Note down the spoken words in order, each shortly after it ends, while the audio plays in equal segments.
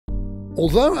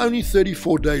Although only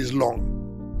 34 days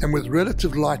long, and with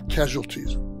relative light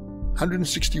casualties,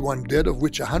 161 dead, of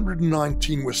which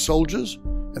 119 were soldiers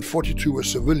and 42 were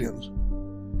civilians,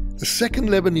 the Second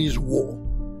Lebanese War,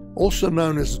 also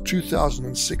known as the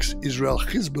 2006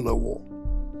 Israel-Hezbollah War,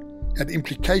 had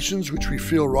implications which we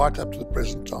feel right up to the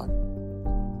present time.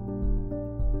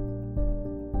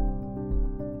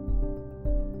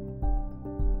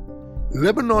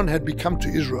 Lebanon had become to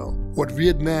Israel what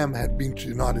Vietnam had been to the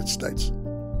United States,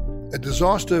 a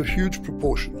disaster of huge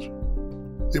proportions.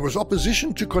 There was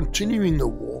opposition to continuing the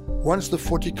war once the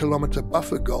 40-kilometer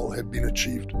buffer goal had been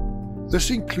achieved. This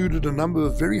included a number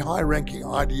of very high-ranking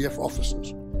IDF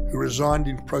officers who resigned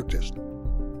in protest,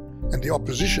 and the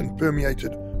opposition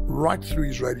permeated right through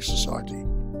Israeli society.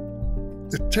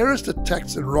 The terrorist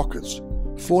attacks and rockets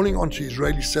falling onto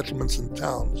Israeli settlements and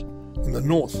towns in the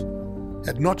north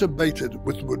had not abated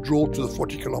with the withdrawal to the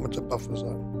 40-kilometer buffer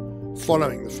zone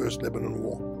following the First Lebanon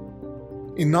War.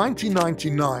 In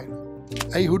 1999,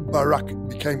 Ehud Barak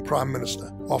became Prime Minister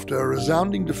after a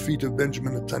resounding defeat of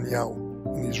Benjamin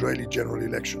Netanyahu in the Israeli general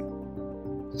election.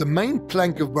 The main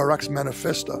plank of Barak's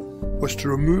manifesto was to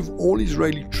remove all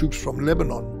Israeli troops from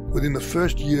Lebanon within the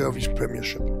first year of his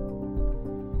premiership.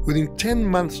 Within 10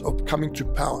 months of coming to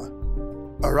power,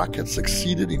 Barak had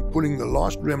succeeded in pulling the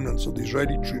last remnants of the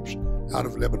Israeli troops out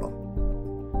of Lebanon.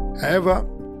 However,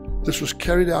 this was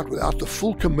carried out without the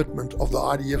full commitment of the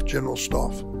IDF General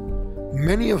Staff,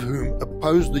 many of whom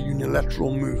opposed the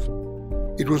unilateral move.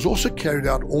 It was also carried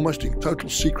out almost in total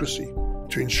secrecy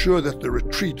to ensure that the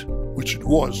retreat, which it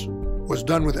was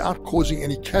done without causing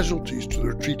any casualties to the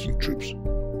retreating troops.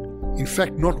 In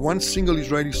fact, not one single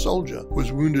Israeli soldier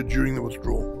was wounded during the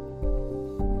withdrawal.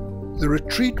 The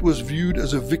retreat was viewed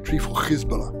as a victory for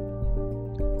Hezbollah,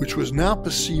 which was now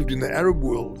perceived in the Arab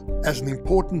world as an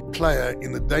important player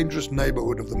in the dangerous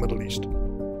neighborhood of the Middle East.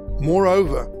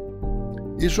 Moreover,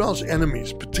 Israel's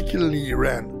enemies, particularly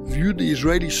Iran, viewed the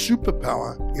Israeli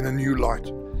superpower in a new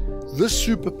light. This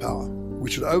superpower,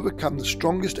 which had overcome the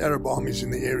strongest Arab armies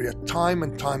in the area time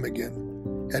and time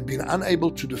again, had been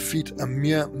unable to defeat a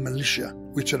mere militia,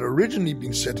 which had originally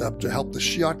been set up to help the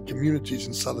Shiite communities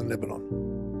in southern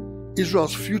Lebanon.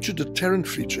 Israel's future deterrent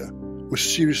feature was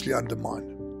seriously undermined.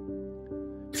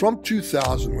 From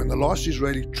 2000, when the last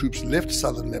Israeli troops left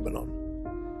southern Lebanon,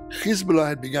 Hezbollah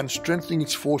had begun strengthening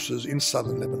its forces in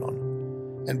southern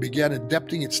Lebanon and began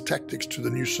adapting its tactics to the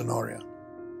new scenario.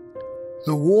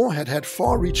 The war had had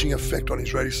far-reaching effect on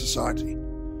Israeli society.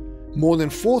 More than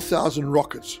 4,000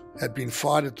 rockets had been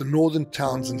fired at the northern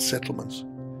towns and settlements.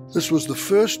 This was the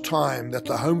first time that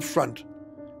the home front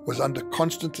was under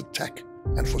constant attack,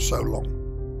 and for so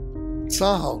long.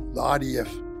 Tzahal, the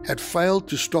IDF, had failed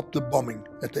to stop the bombing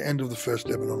at the end of the First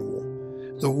Lebanon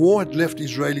War. The war had left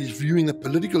Israelis viewing the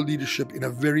political leadership in a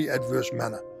very adverse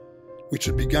manner, which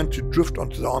had begun to drift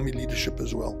onto the army leadership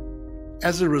as well.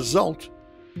 As a result,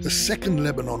 the Second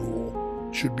Lebanon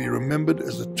War should be remembered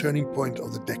as the turning point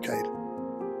of the decade.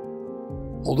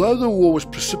 Although the war was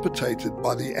precipitated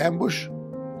by the ambush,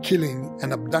 killing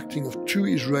and abducting of 2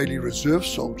 Israeli reserve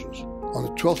soldiers on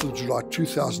the 12th of July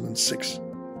 2006,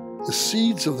 the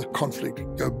seeds of the conflict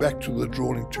go back to the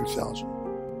withdrawal in 2000.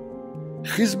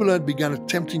 Hezbollah had begun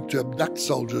attempting to abduct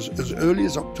soldiers as early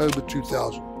as October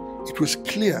 2000. It was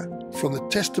clear from the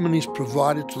testimonies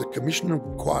provided to the Commission of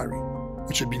Inquiry,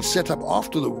 which had been set up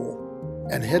after the war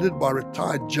and headed by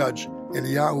retired Judge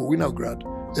Eliyahu Winograd,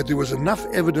 that there was enough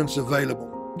evidence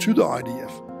available to the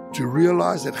IDF to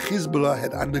realize that Hezbollah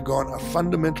had undergone a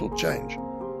fundamental change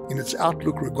in its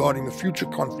outlook regarding the future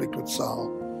conflict with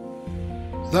Sahel.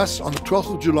 Thus, on the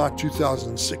 12th of July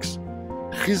 2006,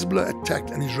 Hezbollah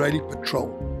attacked an Israeli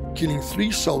patrol, killing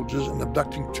 3 soldiers and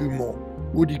abducting 2 more,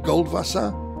 Udi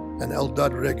Goldwasser and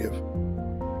Eldad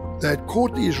Regev. They had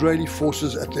caught the Israeli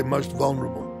forces at their most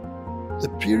vulnerable, the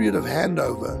period of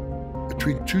handover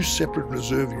between 2 separate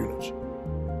reserve units.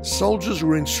 Soldiers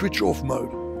were in switch-off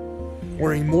mode,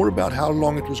 worrying more about how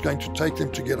long it was going to take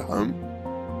them to get home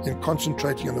than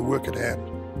concentrating on the work at hand.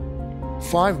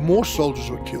 5 more soldiers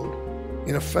were killed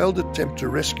in a failed attempt to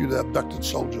rescue the abducted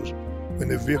soldiers when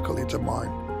their vehicle hit a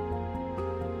mine.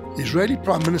 The Israeli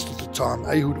Prime Minister at the time,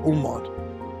 Ehud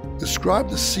Olmert,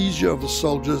 described the seizure of the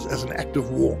soldiers as an act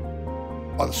of war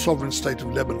by the sovereign state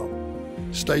of Lebanon,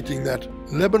 stating that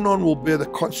Lebanon will bear the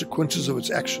consequences of its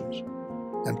actions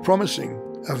and promising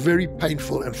a very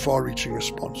painful and far-reaching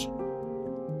response.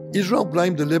 Israel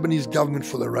blamed the Lebanese government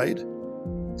for the raid,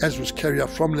 as was carried out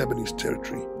from Lebanese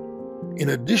territory. In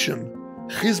addition,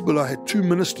 Hezbollah had 2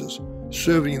 ministers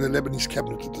serving in the Lebanese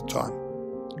cabinet at the time.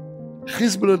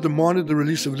 Hezbollah demanded the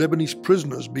release of Lebanese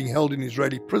prisoners being held in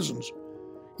Israeli prisons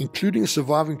including a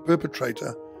surviving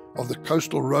perpetrator of the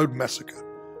Coastal Road Massacre,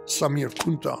 Samir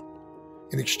Kunta,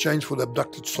 in exchange for the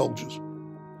abducted soldiers.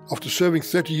 After serving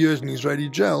 30 years in Israeli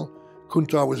jail,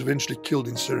 Kunta was eventually killed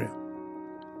in Syria.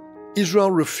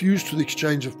 Israel refused to the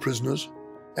exchange of prisoners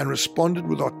and responded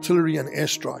with artillery and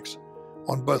airstrikes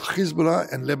on both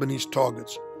Hezbollah and Lebanese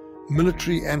targets,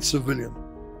 military and civilian,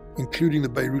 including the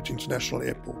Beirut International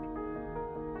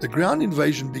Airport. The ground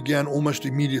invasion began almost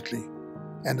immediately,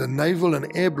 and a naval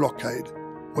and air blockade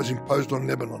was imposed on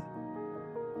Lebanon.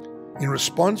 In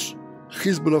response,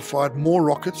 Hezbollah fired more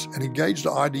rockets and engaged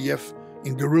the IDF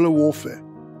in guerrilla warfare,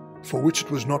 for which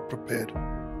it was not prepared.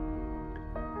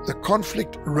 The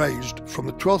conflict raged from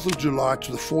the 12th of July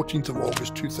to the 14th of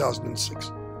August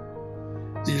 2006.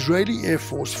 The Israeli Air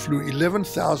Force flew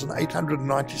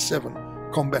 11,897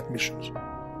 combat missions.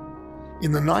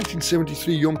 In the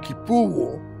 1973 Yom Kippur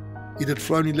War, it had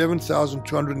flown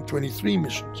 11,223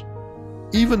 missions,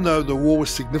 even though the war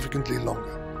was significantly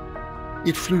longer.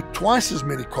 It flew twice as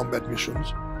many combat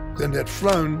missions than it had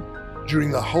flown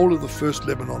during the whole of the First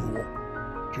Lebanon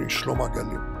War, during Shlom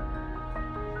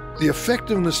HaGalim. The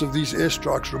effectiveness of these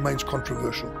airstrikes remains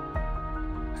controversial.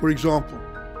 For example,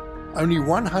 only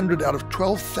 100 out of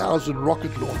 12,000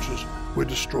 rocket launchers were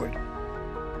destroyed.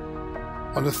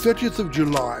 On the 30th of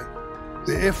July,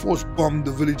 the Air Force bombed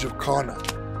the village of Kana,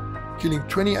 killing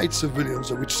 28 civilians,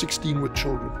 of which 16 were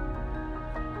children.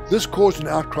 This caused an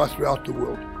outcry throughout the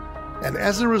world, and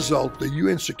as a result, the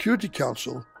UN Security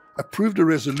Council approved a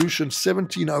resolution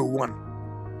 1701,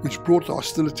 which brought the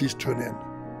hostilities to an end.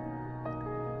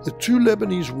 The two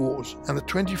Lebanese wars and the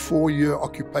 24-year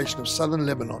occupation of southern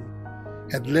Lebanon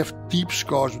had left deep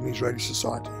scars in Israeli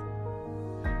society.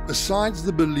 Besides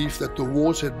the belief that the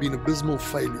wars had been abysmal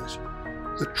failures,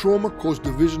 the trauma caused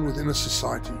division within a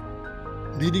society,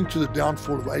 leading to the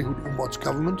downfall of Ehud Olmert's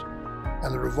government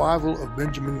and the revival of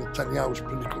Benjamin Netanyahu's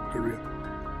political career.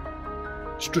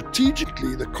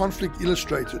 Strategically, the conflict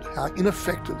illustrated how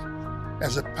ineffective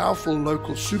as a powerful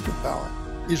local superpower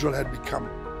Israel had become,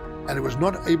 and it was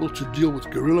not able to deal with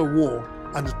guerrilla war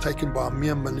undertaken by a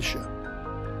mere militia.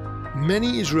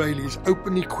 Many Israelis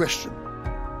openly question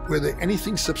whether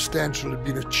anything substantial had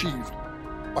been achieved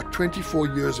by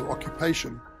 24 years of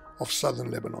occupation of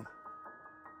southern Lebanon.